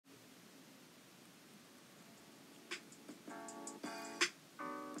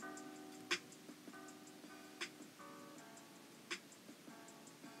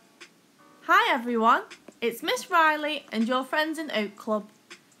Hi everyone, it's Miss Riley and your friends in Oak Club.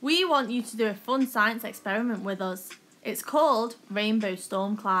 We want you to do a fun science experiment with us. It's called Rainbow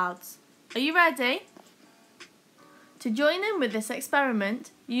Storm Clouds. Are you ready? To join in with this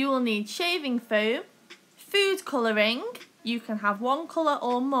experiment, you will need shaving foam, food colouring, you can have one colour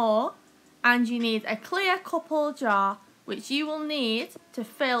or more, and you need a clear cup or jar, which you will need to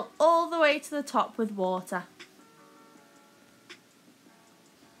fill all the way to the top with water.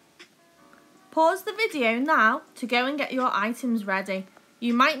 Pause the video now to go and get your items ready.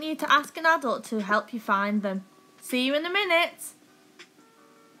 You might need to ask an adult to help you find them. See you in a minute.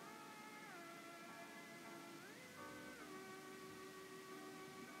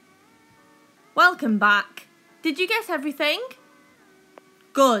 Welcome back. Did you get everything?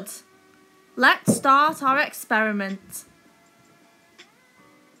 Good. Let's start our experiment.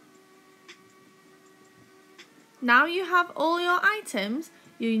 Now you have all your items,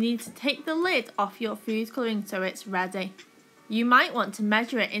 you need to take the lid off your food colouring so it's ready. You might want to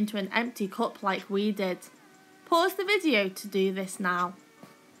measure it into an empty cup like we did. Pause the video to do this now.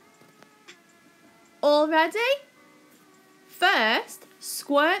 All ready? First,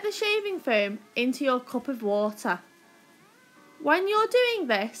 squirt the shaving foam into your cup of water. When you're doing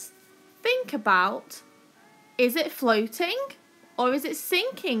this, think about, is it floating or is it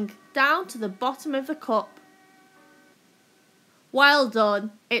sinking down to the bottom of the cup? Well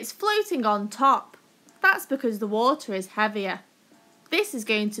done, it's floating on top. That's because the water is heavier. This is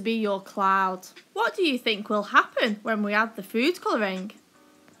going to be your cloud. What do you think will happen when we add the food colouring?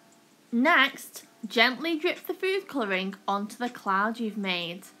 Next, gently drip the food colouring onto the cloud you've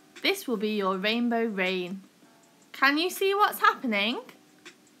made. This will be your rainbow rain. Can you see what's happening?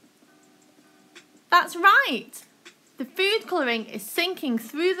 That's right! The food colouring is sinking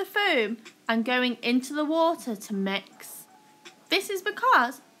through the foam and going into the water to mix. This is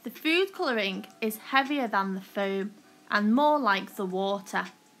because the food colouring is heavier than the foam and more like the water.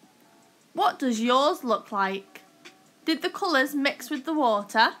 What does yours look like? Did the colours mix with the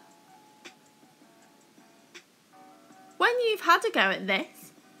water? When you've had a go at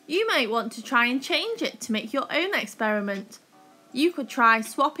this, you might want to try and change it to make your own experiment. You could try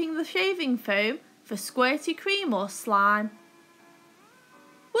swapping the shaving foam for squirty cream or slime.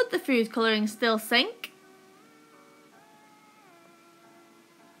 Would the food colouring still sink?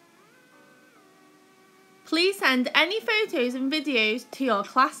 Please send any photos and videos to your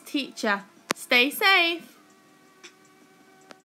class teacher. Stay safe!